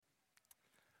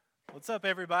What's up,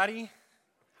 everybody?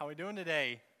 How we doing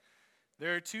today?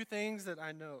 There are two things that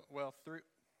I know. Well, three.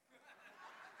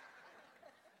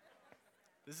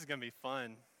 This is going to be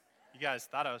fun. You guys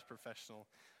thought I was professional.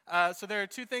 So there are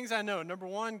two things I know. Number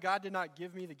one, God did not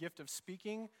give me the gift of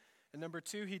speaking. And number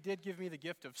two, he did give me the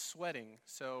gift of sweating.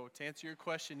 So to answer your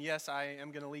question, yes, I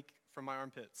am going to leak from my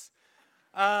armpits.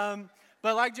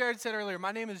 But like Jared said earlier,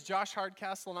 my name is Josh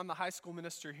Hardcastle, and I'm the high school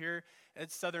minister here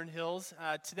at Southern Hills.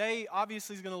 Today,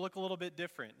 obviously, is going to look a little bit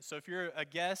different. So if you're a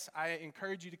guest, I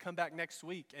encourage you to come back next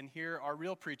week and hear our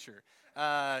real preacher.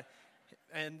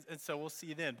 And so we'll see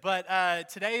you then. But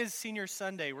today is Senior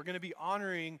Sunday. We're going to be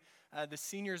honoring the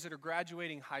seniors that are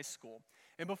graduating high school.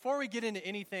 And before we get into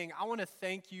anything, I want to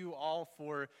thank you all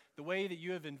for the way that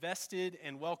you have invested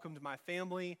and welcomed my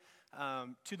family.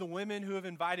 To the women who have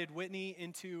invited Whitney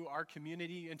into our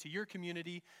community, into your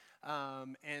community,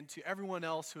 and to everyone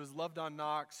else who has loved on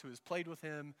Knox, who has played with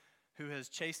him, who has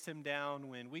chased him down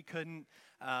when we couldn't,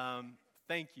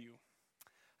 thank you.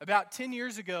 About 10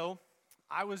 years ago,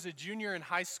 I was a junior in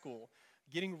high school,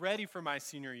 getting ready for my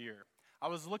senior year. I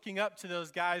was looking up to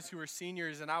those guys who were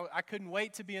seniors, and I couldn't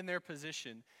wait to be in their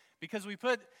position. Because we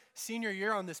put senior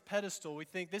year on this pedestal, we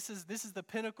think this is the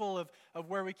pinnacle of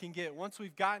where we can get. Once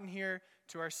we've gotten here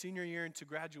to our senior year and to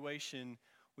graduation,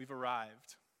 we've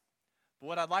arrived. But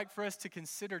what I'd like for us to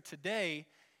consider today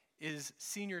is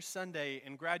Senior Sunday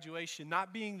and graduation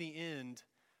not being the end,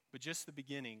 but just the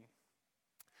beginning.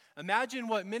 Imagine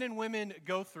what men and women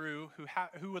go through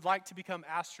who would like to become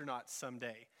astronauts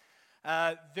someday.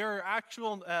 There are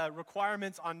actual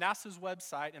requirements on NASA's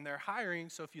website, and they're hiring.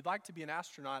 So if you'd like to be an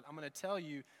astronaut, I'm going to tell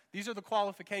you, these are the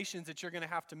qualifications that you're going to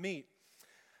have to meet.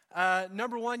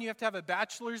 Number one, you have to have a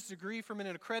bachelor's degree from an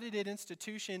accredited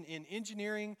institution in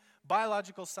engineering,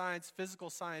 biological science,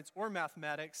 physical science, or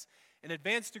mathematics. An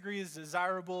advanced degree is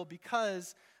desirable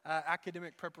because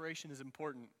academic preparation is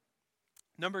important.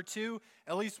 Number two,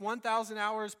 at least 1,000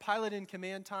 hours pilot and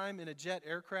command time in a jet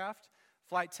aircraft.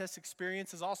 Flight test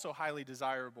experience is also highly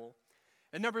desirable.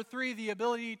 And number three, the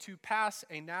ability to pass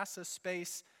a NASA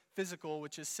space physical,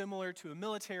 which is similar to a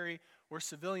military or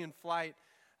civilian flight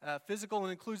physical,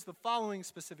 and includes the following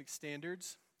specific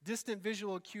standards: distant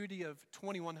visual acuity of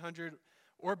 2100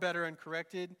 or better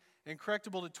uncorrected, and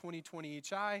correctable to 20/20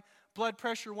 each eye, blood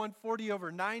pressure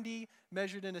 140/90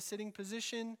 measured in a sitting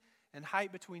position, and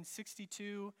height between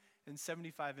 62 and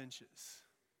 75 inches.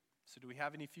 So do we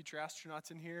have any future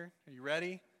astronauts in here? Are you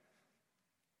ready?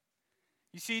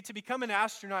 You see, to become an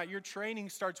astronaut, your training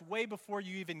starts way before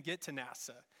you even get to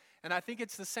NASA. And I think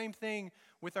it's the same thing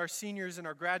with our seniors and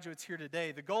our graduates here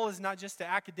today. The goal is not just to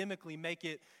academically make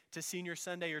it to Senior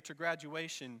Sunday or to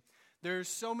graduation. There's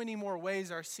so many more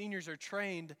ways our seniors are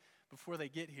trained before they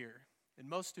get here. And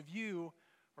most of you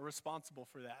are responsible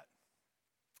for that.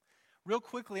 Real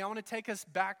quickly, I want to take us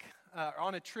back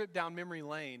on a trip down memory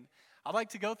lane. I'd like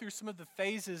to go through some of the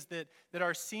phases that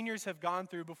our seniors have gone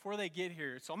through before they get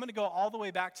here. So I'm going to go all the way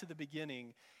back to the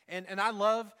beginning. And I'd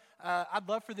love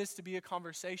for this to be a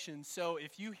conversation. So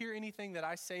if you hear anything that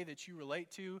I say that you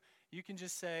relate to, you can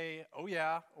just say, oh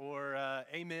yeah, or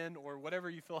amen, or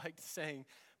whatever you feel like saying.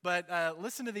 But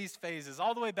listen to these phases,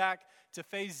 all the way back to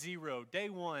phase 0, day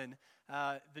 1,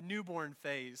 the newborn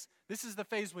phase. This is the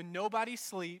phase when nobody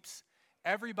sleeps,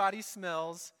 everybody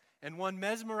smells, and one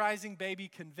mesmerizing baby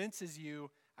convinces you,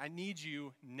 I need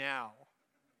you now.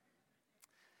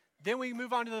 Then we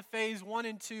move on to the phase 1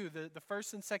 and 2, the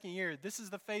first and second year. This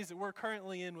is the phase that we're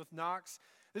currently in with Knox.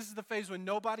 This is the phase when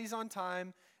nobody's on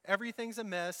time, everything's a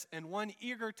mess, and one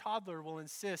eager toddler will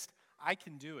insist, I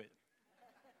can do it.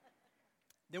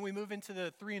 Then we move into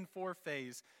the 3 and 4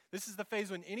 phase. This is the phase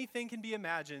when anything can be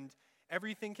imagined,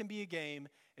 everything can be a game,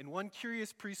 and one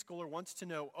curious preschooler wants to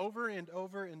know over and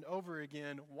over and over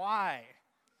again, why?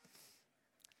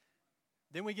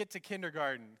 Then we get to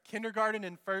kindergarten. Kindergarten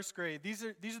and first grade. These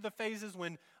are the phases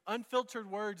when unfiltered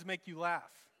words make you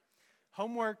laugh.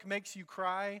 Homework makes you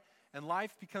cry, and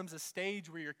life becomes a stage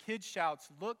where your kid shouts,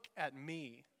 look at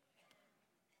me.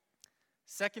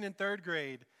 Second and third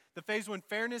grade. The phase when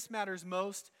fairness matters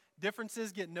most,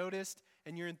 differences get noticed,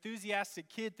 and your enthusiastic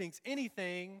kid thinks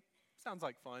anything sounds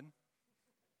like fun.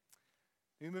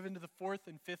 We move into the 4th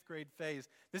and 5th grade phase.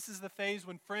 This is the phase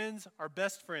when friends are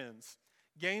best friends.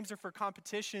 Games are for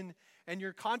competition, and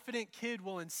your confident kid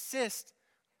will insist,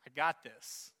 I got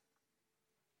this.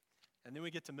 And then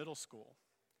we get to middle school.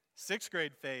 6th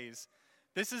grade phase.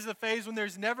 This is the phase when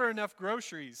there's never enough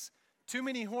groceries, too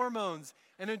many hormones,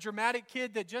 and a dramatic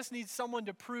kid that just needs someone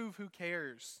to prove who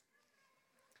cares.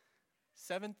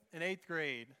 7th and 8th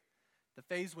grade. The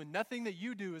phase when nothing that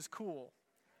you do is cool.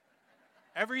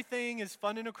 Everything is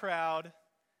fun in a crowd,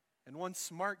 And one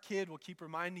smart kid will keep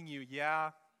reminding you, yeah,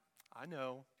 I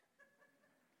know.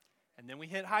 And then we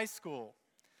hit high school.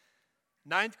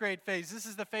 Ninth grade phase. This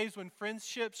is the phase when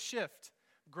friendships shift,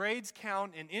 grades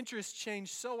count, and interests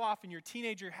change so often your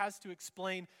teenager has to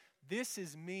explain, this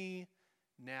is me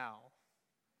now.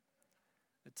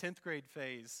 The 10th grade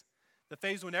phase. The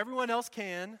phase when everyone else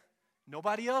can,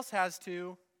 nobody else has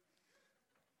to,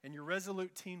 and your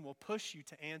resolute teen will push you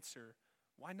to answer,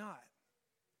 why not?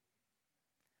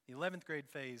 The 11th grade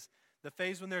phase. The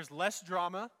phase when there's less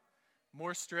drama,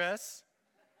 more stress,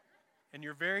 and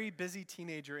your very busy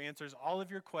teenager answers all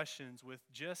of your questions with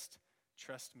just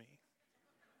trust me.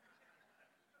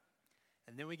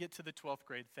 And then we get to the 12th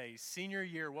grade phase, senior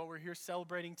year, what we're here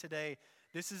celebrating today.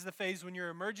 This is the phase when your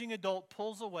emerging adult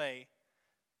pulls away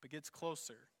but gets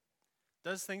closer,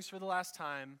 does things for the last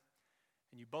time,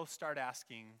 and you both start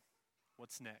asking,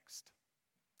 what's next?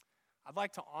 I'd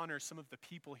like to honor some of the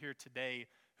people here today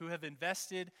who have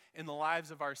invested in the lives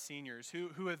of our seniors,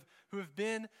 who have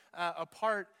been a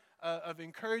part of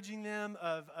encouraging them,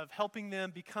 of helping them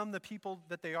become the people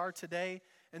that they are today.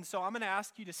 And so I'm going to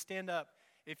ask you to stand up.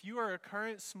 If you are a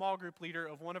current small group leader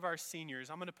of one of our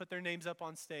seniors, I'm going to put their names up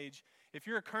on stage. If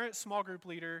you're a current small group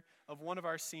leader of one of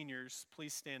our seniors,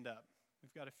 please stand up.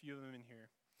 We've got a few of them in here.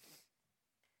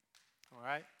 All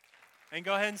right? And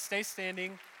go ahead and stay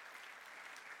standing.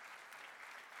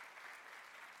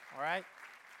 All right?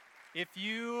 If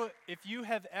you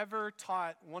have ever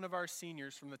taught one of our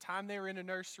seniors from the time they were in a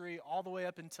nursery all the way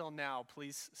up until now,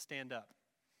 please stand up.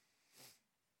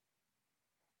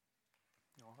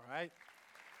 All right.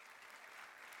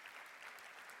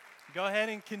 Go ahead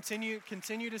and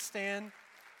continue to stand.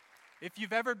 If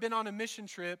you've ever been on a mission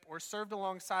trip or served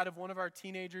alongside of one of our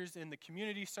teenagers in the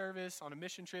community service, on a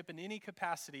mission trip in any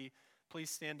capacity, please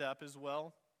stand up as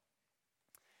well.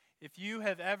 If you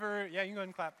have ever, you can go ahead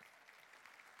and clap.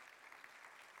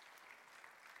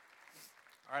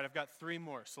 All right, I've got 3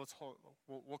 more, so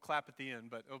we'll clap at the end,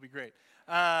 but it'll be great.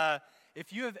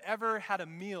 If you have ever had a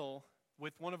meal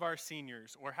with one of our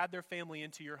seniors or had their family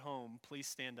into your home, please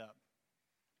stand up.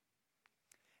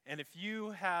 And if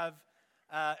you have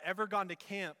ever gone to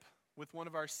camp with one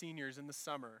of our seniors in the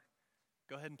summer,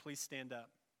 go ahead and please stand up.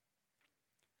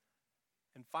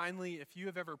 And finally, if you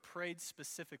have ever prayed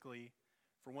specifically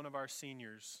for one of our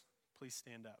seniors, please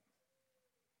stand up.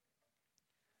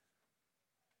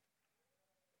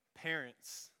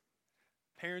 Parents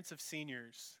of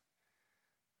seniors,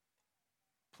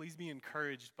 please be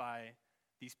encouraged by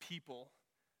these people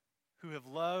who have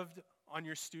loved on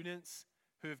your students,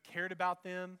 who have cared about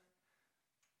them,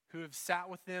 who have sat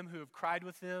with them, who have cried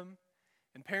with them.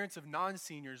 And parents of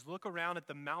non-seniors, look around at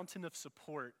the mountain of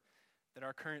support that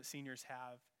our current seniors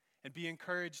have and be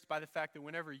encouraged by the fact that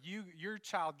whenever your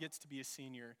child gets to be a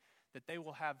senior, that they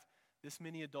will have this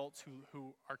many adults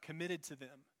who are committed to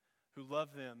them, who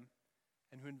love them,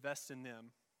 and who invest in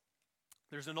them.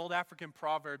 There's an old African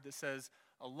proverb that says,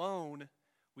 alone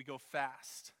we go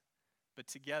fast, but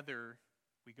together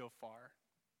we go far.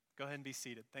 Go ahead and be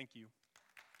seated. Thank you.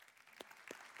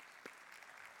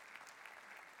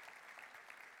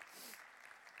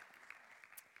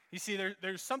 You see,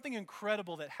 there's something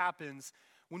incredible that happens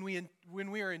when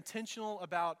we are intentional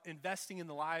about investing in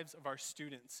the lives of our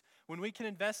students. When we can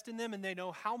invest in them and they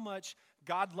know how much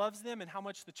God loves them and how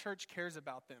much the church cares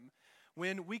about them.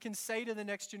 When we can say to the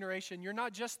next generation, you're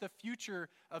not just the future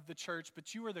of the church,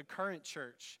 but you are the current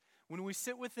church. When we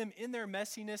sit with them in their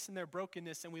messiness and their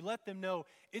brokenness and we let them know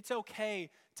it's okay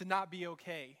to not be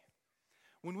okay.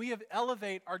 When we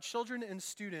elevate our children and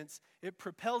students, it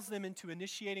propels them into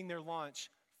initiating their launch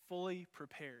fully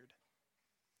prepared.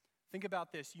 Think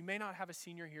about this. You may not have a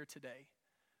senior here today,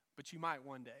 but you might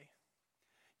one day.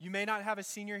 You may not have a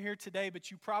senior here today,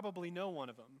 but you probably know one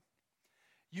of them.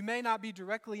 You may not be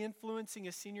directly influencing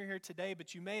a senior here today,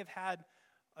 but you may have had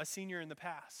a senior in the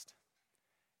past.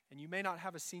 And you may not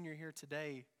have a senior here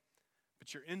today,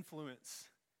 but your influence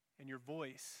and your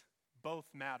voice both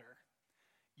matter.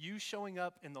 You showing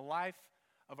up in the life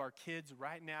of our kids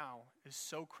right now is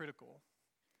so critical.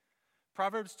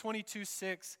 Proverbs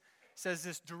 22:6 says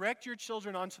this, direct your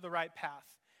children onto the right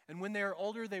path, and when they are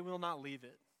older, they will not leave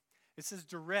it. It says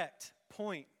direct,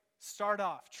 point, start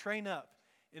off, train up.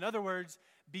 In other words,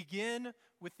 begin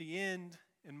with the end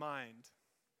in mind.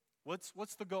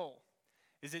 What's the goal?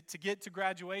 Is it to get to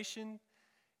graduation?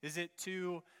 Is it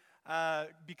to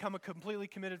become a completely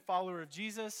committed follower of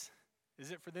Jesus?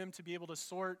 Is it for them to be able to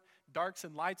sort darks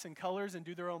and lights and colors and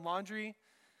do their own laundry?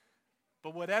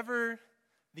 But whatever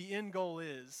the end goal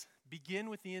is, begin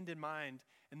with the end in mind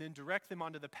and then direct them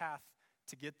onto the path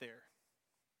to get there.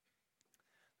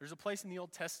 There's a place in the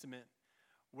Old Testament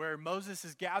where Moses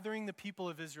is gathering the people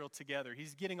of Israel together.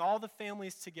 He's getting all the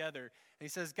families together. And he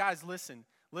says, guys, listen,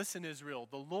 Israel.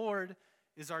 The Lord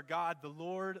is our God, the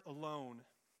Lord alone.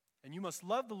 And you must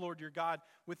love the Lord your God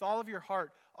with all of your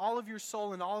heart, all of your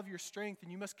soul, and all of your strength.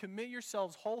 And you must commit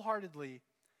yourselves wholeheartedly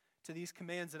to these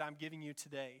commands that I'm giving you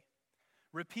today.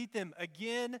 Repeat them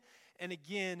again and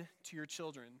again to your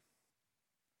children.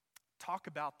 Talk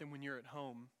about them when you're at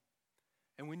home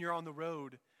and when you're on the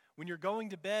road, when you're going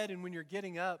to bed and when you're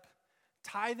getting up.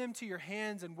 Tie them to your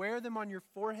hands and wear them on your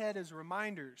forehead as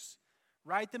reminders.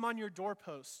 Write them on your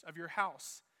doorposts of your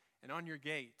house and on your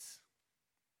gates.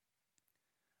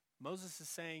 Moses is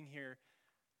saying here,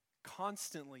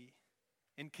 constantly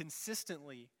and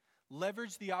consistently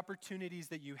leverage the opportunities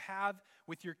that you have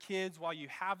with your kids while you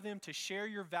have them to share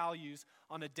your values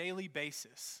on a daily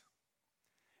basis.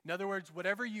 In other words,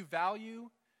 whatever you value,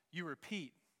 you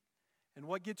repeat. And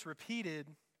what gets repeated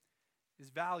is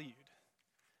valued.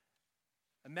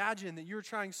 Imagine that you're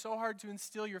trying so hard to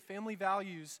instill your family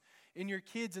values in your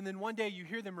kids, and then one day you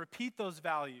hear them repeat those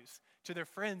values to their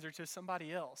friends or to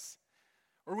somebody else.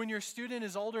 Or when your student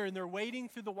is older and they're wading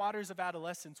through the waters of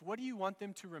adolescence, what do you want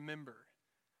them to remember?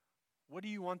 What do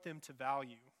you want them to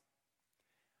value?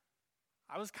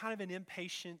 I was kind of an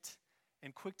impatient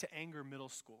and quick to anger middle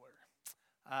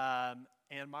schooler.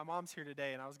 And my mom's here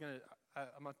today, and I'm going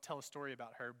to tell a story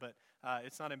about her, but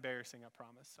it's not embarrassing, I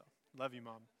promise. So, love you,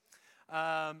 Mom.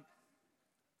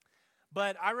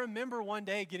 But I remember one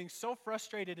day getting so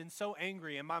frustrated and so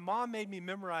angry, and my mom made me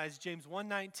memorize James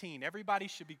 1:19. Everybody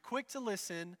should be quick to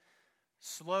listen,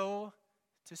 slow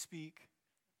to speak,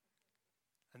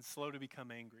 and slow to become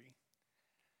angry.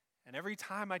 And every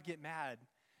time I'd get mad,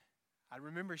 I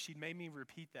remember she'd made me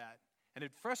repeat that. And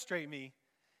it'd frustrate me,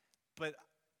 but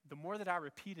the more that I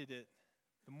repeated it,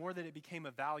 the more that it became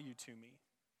a value to me.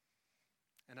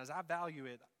 And as I value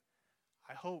it,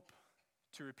 I hope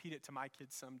to repeat it to my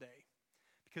kids someday.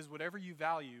 Because whatever you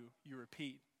value, you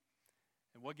repeat.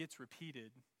 And what gets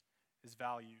repeated is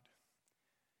valued.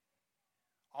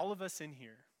 All of us in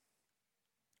here,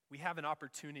 we have an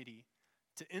opportunity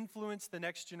to influence the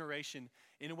next generation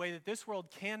in a way that this world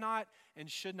cannot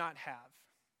and should not have.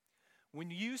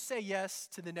 When you say yes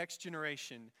to the next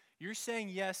generation, you're saying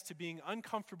yes to being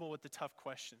uncomfortable with the tough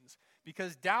questions.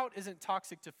 Because doubt isn't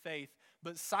toxic to faith,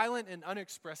 but silent and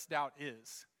unexpressed doubt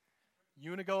is. You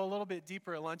want to go a little bit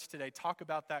deeper at lunch today, talk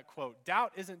about that quote.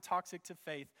 Doubt isn't toxic to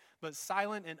faith, but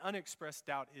silent and unexpressed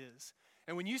doubt is.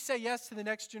 And when you say yes to the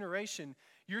next generation,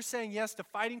 you're saying yes to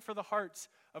fighting for the hearts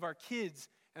of our kids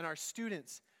and our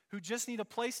students who just need a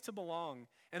place to belong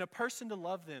and a person to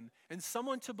love them and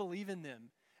someone to believe in them.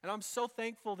 And I'm so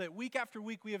thankful that week after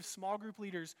week we have small group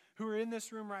leaders who are in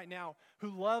this room right now who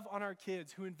love on our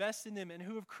kids, who invest in them, and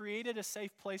who have created a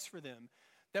safe place for them.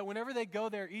 That whenever they go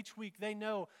there each week, they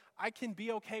know I can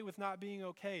be okay with not being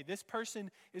okay. This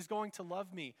person is going to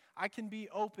love me. I can be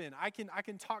open. I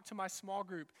can talk to my small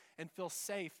group and feel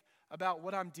safe about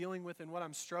what I'm dealing with and what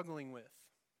I'm struggling with.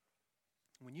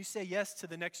 When you say yes to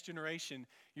the next generation,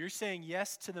 you're saying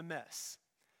yes to the mess.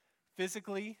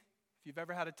 Physically, if you've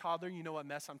ever had a toddler, you know what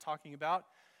mess I'm talking about.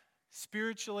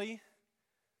 Spiritually,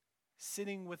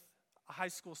 sitting with a high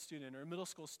school student or a middle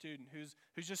school student who's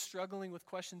just struggling with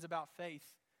questions about faith.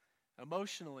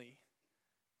 Emotionally,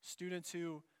 students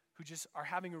who just are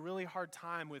having a really hard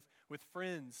time with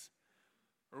friends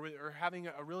or having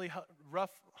a really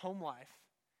rough home life,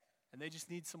 and they just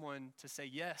need someone to say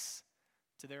yes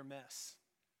to their mess.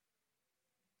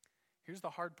 Here's the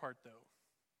hard part, though.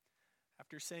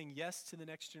 After saying yes to the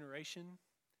next generation,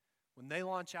 when they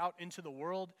launch out into the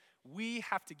world, we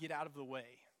have to get out of the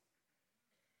way.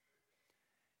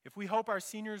 If we hope our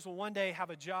seniors will one day have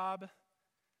a job,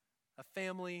 a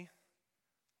family,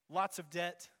 lots of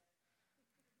debt,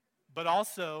 but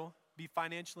also be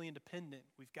financially independent,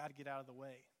 we've got to get out of the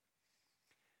way.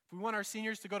 If we want our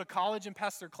seniors to go to college and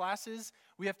pass their classes,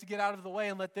 we have to get out of the way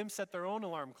and let them set their own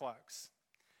alarm clocks.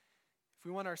 If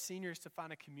we want our seniors to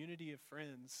find a community of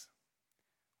friends,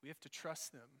 we have to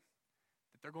trust them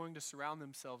that they're going to surround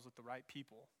themselves with the right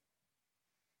people.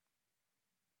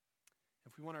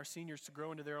 If we want our seniors to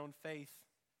grow into their own faith,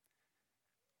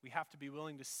 we have to be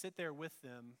willing to sit there with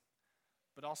them,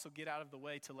 but also get out of the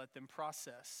way to let them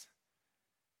process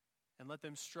and let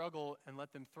them struggle and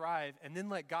let them thrive, and then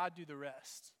let God do the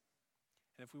rest.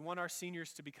 And if we want our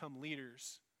seniors to become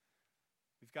leaders,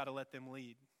 we've got to let them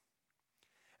lead.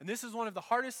 And this is one of the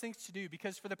hardest things to do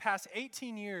because for the past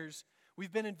 18 years,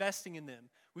 we've been investing in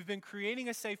them. We've been creating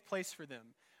a safe place for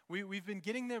them. We've been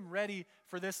getting them ready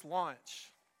for this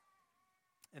launch.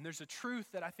 And there's a truth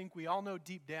that I think we all know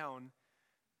deep down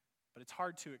but it's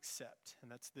hard to accept,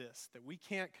 and that's this, that we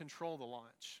can't control the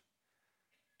launch,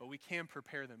 but we can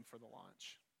prepare them for the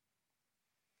launch.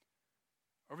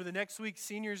 Over the next week,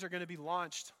 seniors are going to be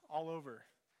launched all over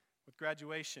with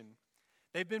graduation.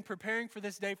 They've been preparing for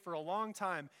this day for a long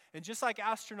time, and just like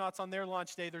astronauts on their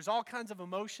launch day, there's all kinds of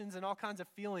emotions and all kinds of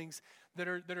feelings that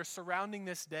are surrounding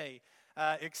this day.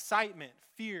 Excitement,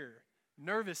 fear,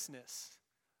 nervousness,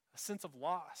 a sense of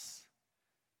loss,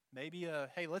 maybe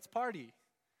hey, let's party,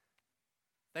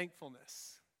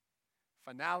 thankfulness,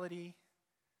 finality,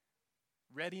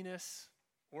 readiness,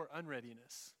 or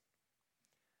unreadiness.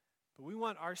 But we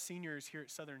want our seniors here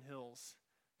at Southern Hills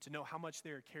to know how much they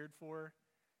are cared for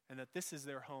and that this is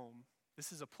their home.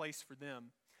 This is a place for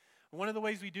them. One of the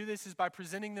ways we do this is by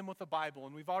presenting them with a Bible,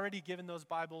 and we've already given those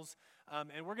Bibles,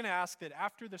 and we're going to ask that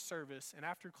after the service and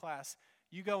after class,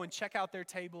 you go and check out their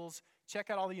tables, check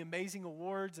out all the amazing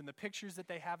awards and the pictures that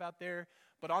they have out there,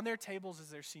 but on their tables is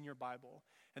their senior Bible.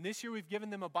 And this year we've given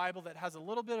them a Bible that has a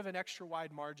little bit of an extra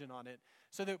wide margin on it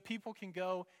so that people can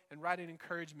go and write an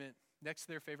encouragement next to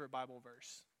their favorite Bible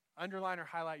verse. Underline or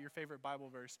highlight your favorite Bible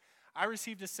verse. I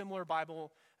received a similar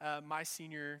Bible my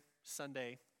senior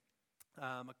Sunday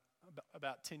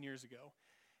about 10 years ago.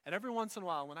 And every once in a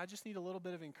while, when I just need a little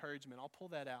bit of encouragement, I'll pull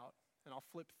that out and I'll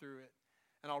flip through it.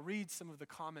 And I'll read some of the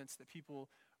comments that people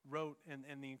wrote and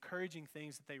the encouraging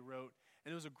things that they wrote.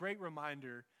 And it was a great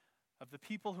reminder of the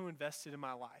people who invested in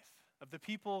my life, of the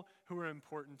people who were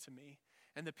important to me,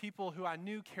 and the people who I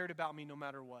knew cared about me no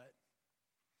matter what.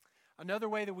 Another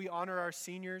way that we honor our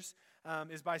seniors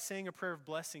is by saying a prayer of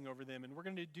blessing over them. And we're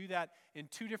going to do that in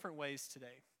two different ways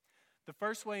today. The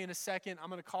first way, in a second, I'm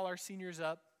going to call our seniors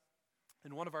up.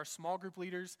 And one of our small group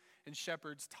leaders and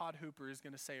shepherds, Todd Hooper, is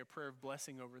going to say a prayer of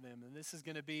blessing over them. And this is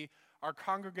going to be our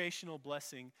congregational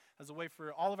blessing as a way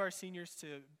for all of our seniors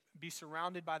to be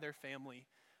surrounded by their family,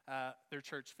 their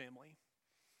church family.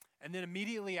 And then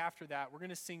immediately after that, we're going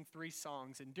to sing 3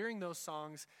 songs. And during those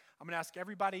songs, I'm going to ask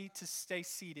everybody to stay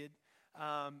seated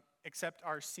except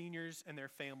our seniors and their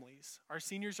families. Our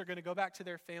seniors are going to go back to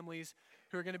their families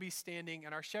who are going to be standing,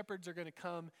 and our shepherds are going to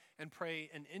come and pray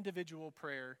an individual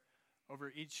prayer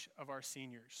over each of our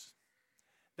seniors.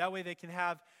 That way they can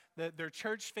have their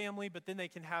church family, but then they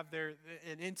can have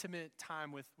an intimate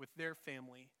time with their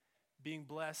family, being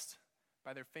blessed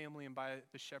by their family and by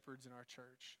the shepherds in our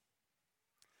church.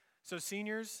 So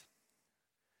seniors,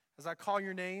 as I call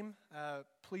your name,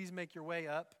 please make your way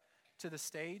up to the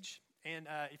stage. And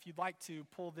if you'd like to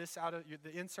pull this out of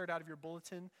the insert out of your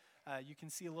bulletin, you can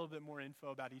see a little bit more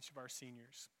info about each of our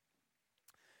seniors.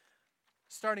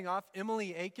 Starting off,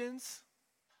 Emily Akins.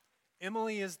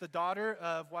 Emily is the daughter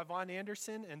of Yvonne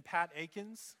Anderson and Pat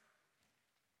Akins.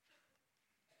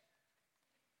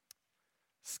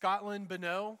 Scotland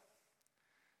Bonneau.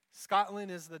 Scotland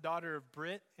is the daughter of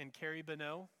Britt and Carrie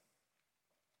Bonneau.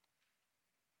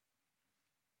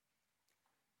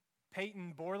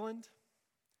 Peyton Borland.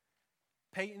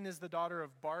 Peyton is the daughter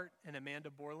of Bart and Amanda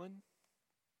Borland.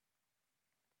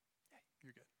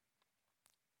 You're good.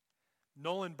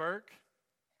 Nolan Burke.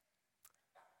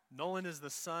 Nolan is the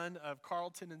son of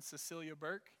Carlton and Cecilia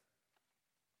Burke.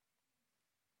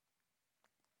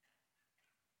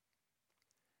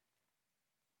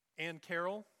 Ann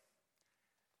Carroll.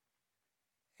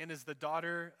 Ann is the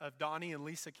daughter of Donnie and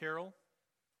Lisa Carroll.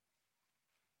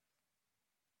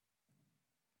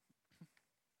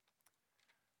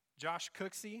 Josh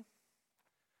Cooksey.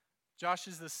 Josh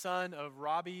is the son of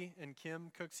Robbie and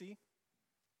Kim Cooksey.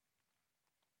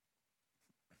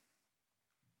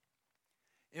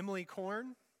 Emily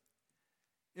Korn.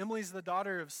 Emily's the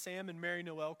daughter of Sam and Mary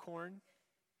Noel Korn.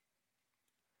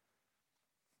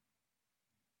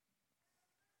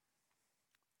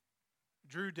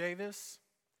 Drew Davis.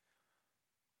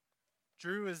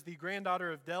 Drew is the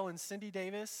granddaughter of Dell and Cindy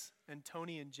Davis and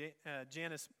Tony and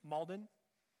Janice Malden.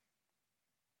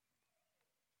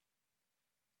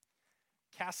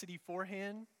 Cassidy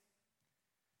Forehand.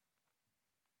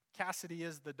 Cassidy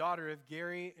is the daughter of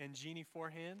Gary and Jeannie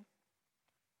Forehand.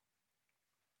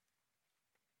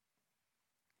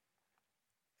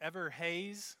 Ever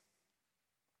Hayes.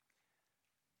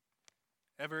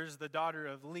 Ever is the daughter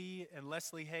of Lee and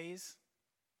Leslie Hayes.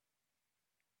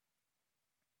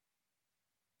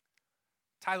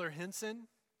 Tyler Henson.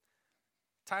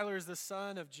 Tyler is the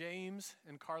son of James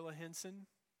and Carla Henson.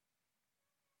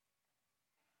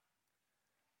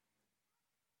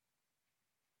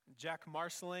 Jack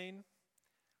Marcelane.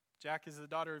 Jack is the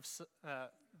daughter of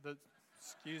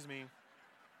excuse me.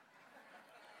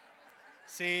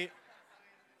 See,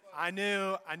 I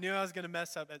knew I was going to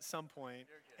mess up at some point,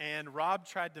 and Rob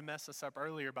tried to mess us up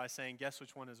earlier by saying, guess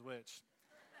which one is which.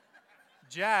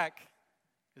 Jack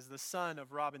is the son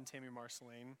of Rob and Tammy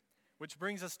Marceline, which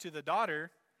brings us to the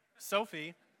daughter,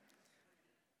 Sophie.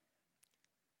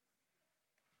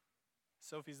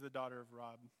 Sophie's the daughter of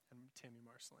Rob and Tammy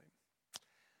Marceline.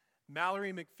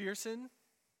 Mallory McPherson.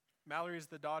 Mallory is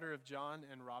the daughter of John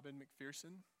and Robin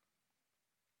McPherson.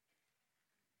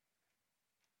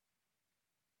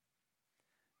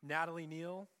 Natalie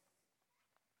Neal.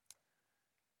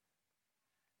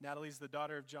 Natalie's the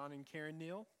daughter of John and Karen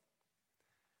Neal.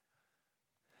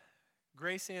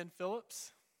 Grace Ann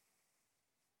Phillips.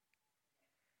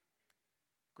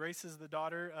 Grace is the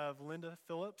daughter of Linda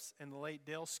Phillips and the late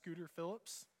Dale Scooter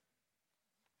Phillips.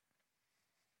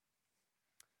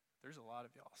 There's a lot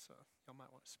of y'all, so y'all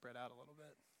might want to spread out a little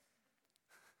bit.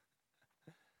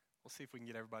 We'll see if we can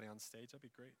get everybody on stage. That'd be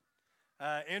great.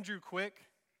 Andrew Quick.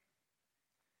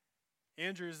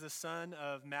 Andrew is the son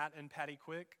of Matt and Patty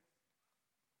Quick.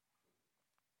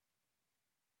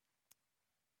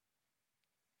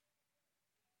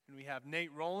 And we have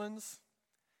Nate Rollins.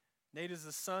 Nate is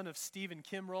the son of Steve and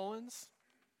Kim Rollins.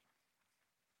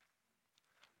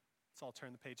 Let's all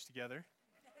turn the page together.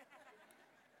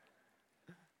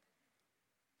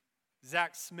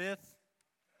 Zach Smith.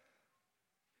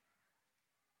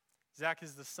 Zach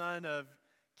is the son of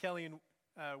Kelly and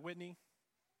Whitney.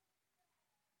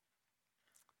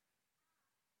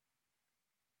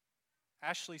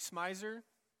 Ashley Smizer.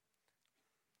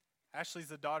 Ashley's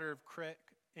the daughter of Craig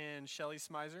and Shelley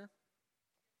Smizer.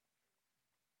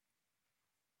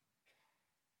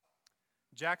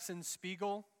 Jackson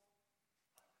Spiegel.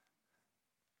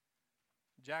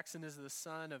 Jackson is the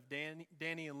son of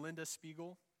Danny and Linda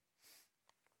Spiegel.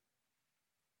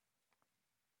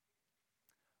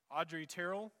 Audrey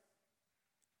Terrell.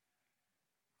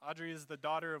 Audrey is the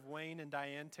daughter of Wayne and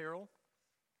Diane Terrell.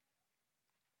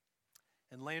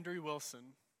 And Landry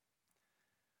Wilson.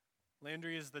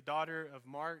 Landry is the daughter of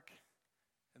Mark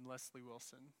and Leslie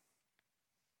Wilson.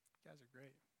 You guys are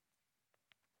great.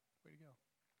 Way to go.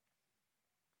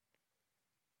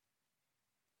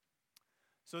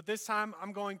 So at this time,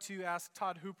 I'm going to ask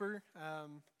Todd Hooper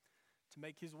to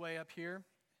make his way up here.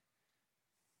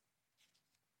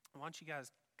 Why don't you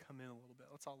guys come in a little bit?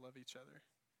 Let's all love each other.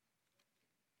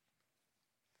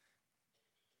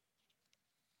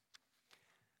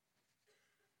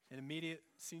 And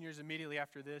seniors, immediately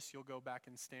after this, you'll go back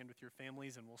and stand with your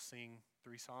families, and we'll sing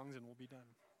 3 songs, and we'll be done.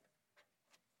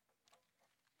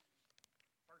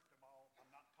 First of all,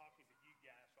 I'm not talking to you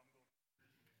guys, so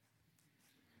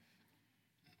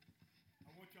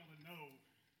I want y'all to know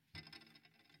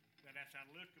that as I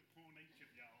look upon each of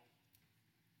y'all,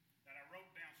 that I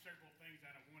wrote down several things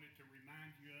that I wanted to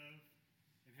remind you of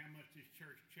and how much this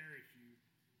church cherishes you,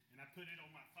 and I put it on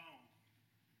my phone.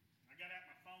 I got out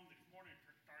my phone this morning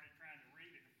and started trying to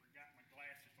read it and forgot my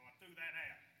glasses, so I threw that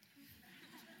out.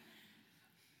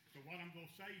 So what I'm going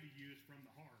to say to you is from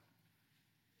the heart.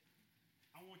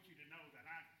 I want you to know that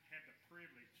we had the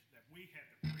privilege to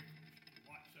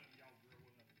watch some of y'all grow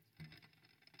up.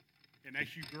 And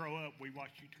as you grow up, we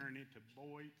watch you turn into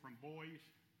from boys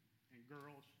and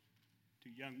girls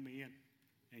to young men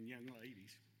and young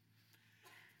ladies.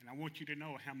 And I want you to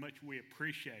know how much we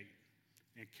appreciate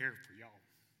and care for y'all.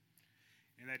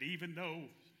 And that even though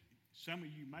some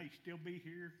of you may still be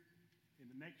here in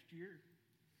the next year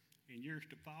and years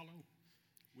to follow,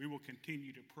 we will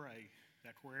continue to pray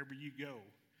that wherever you go,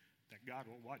 that God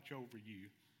will watch over you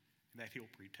and that he'll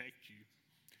protect you.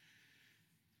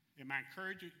 And my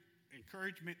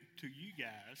encouragement to you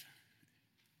guys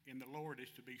in the Lord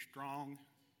is to be strong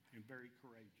and very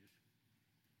courageous.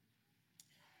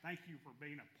 Thank you for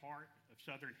being a part of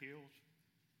Southern Hills.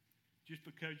 Just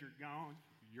because you're gone,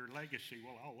 your legacy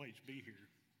will always be here.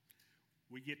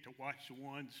 We get to watch the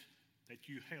ones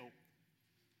that you help,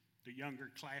 the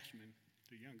younger classmen,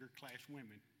 the younger class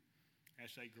women,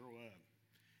 as they grow up,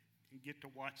 and get to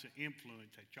watch the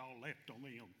influence that y'all left on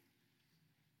them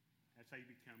as they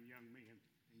become young men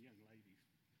and young ladies.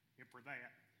 And for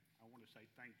that, I want to say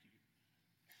thank you.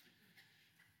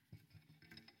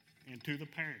 And to the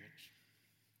parents,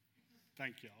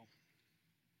 thank y'all.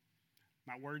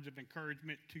 My words of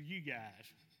encouragement to you guys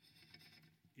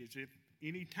is if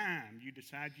any time you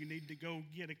decide you need to go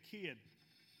get a kid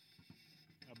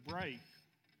a break,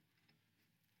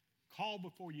 call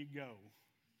before you go.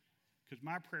 Because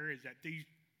my prayer is that these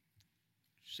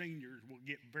seniors will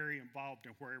get very involved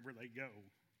in wherever they go.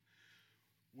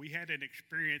 We had an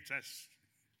experience as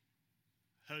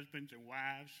husbands and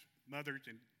wives, mothers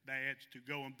and dads, to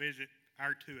go and visit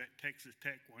our 2 at Texas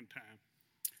Tech one time.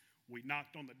 We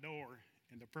knocked on the door,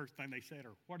 and the first thing they said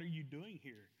are, "What are you doing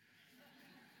here?"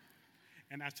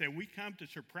 And I said, "We come to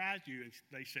surprise you." And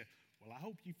they said, Well, I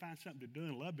hope you find something to do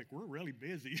in Lubbock. We're really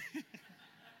busy.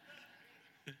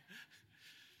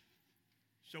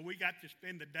 So we got to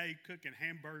spend the day cooking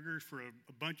hamburgers for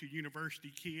a bunch of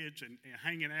university kids and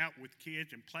hanging out with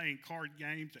kids and playing card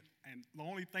games. And the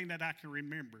only thing that I can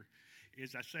remember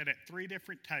is I sat at 3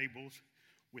 different tables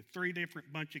with 3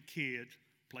 different bunch of kids,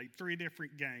 played 3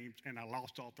 different games, and I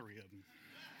lost all 3 of them.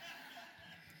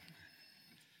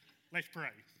 Let's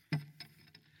pray.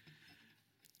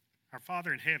 Our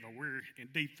Father in heaven, we're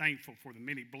indeed thankful for the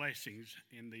many blessings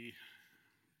in the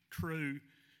true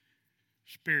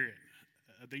spirit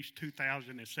of these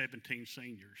 2017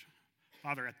 seniors.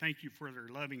 Father, I thank you for their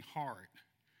loving heart.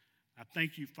 I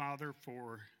thank you, Father,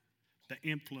 for the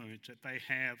influence that they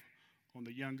have on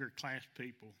the younger class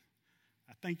people.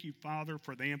 I thank you, Father,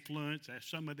 for the influence that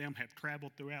some of them have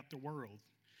traveled throughout the world,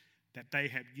 that they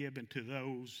have given to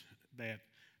those that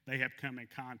they have come in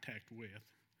contact with.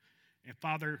 And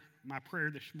Father, my prayer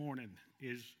this morning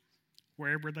is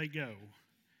wherever they go,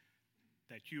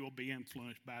 that you will be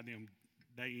influenced by them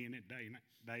day in and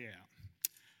day out,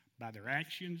 by their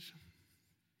actions,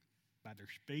 by their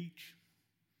speech,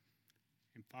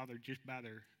 and Father, just by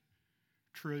their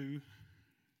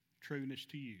trueness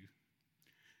to you.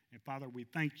 And Father, we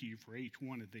thank you for each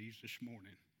one of these this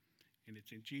morning. And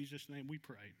it's in Jesus' name we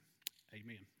pray.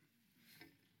 Amen.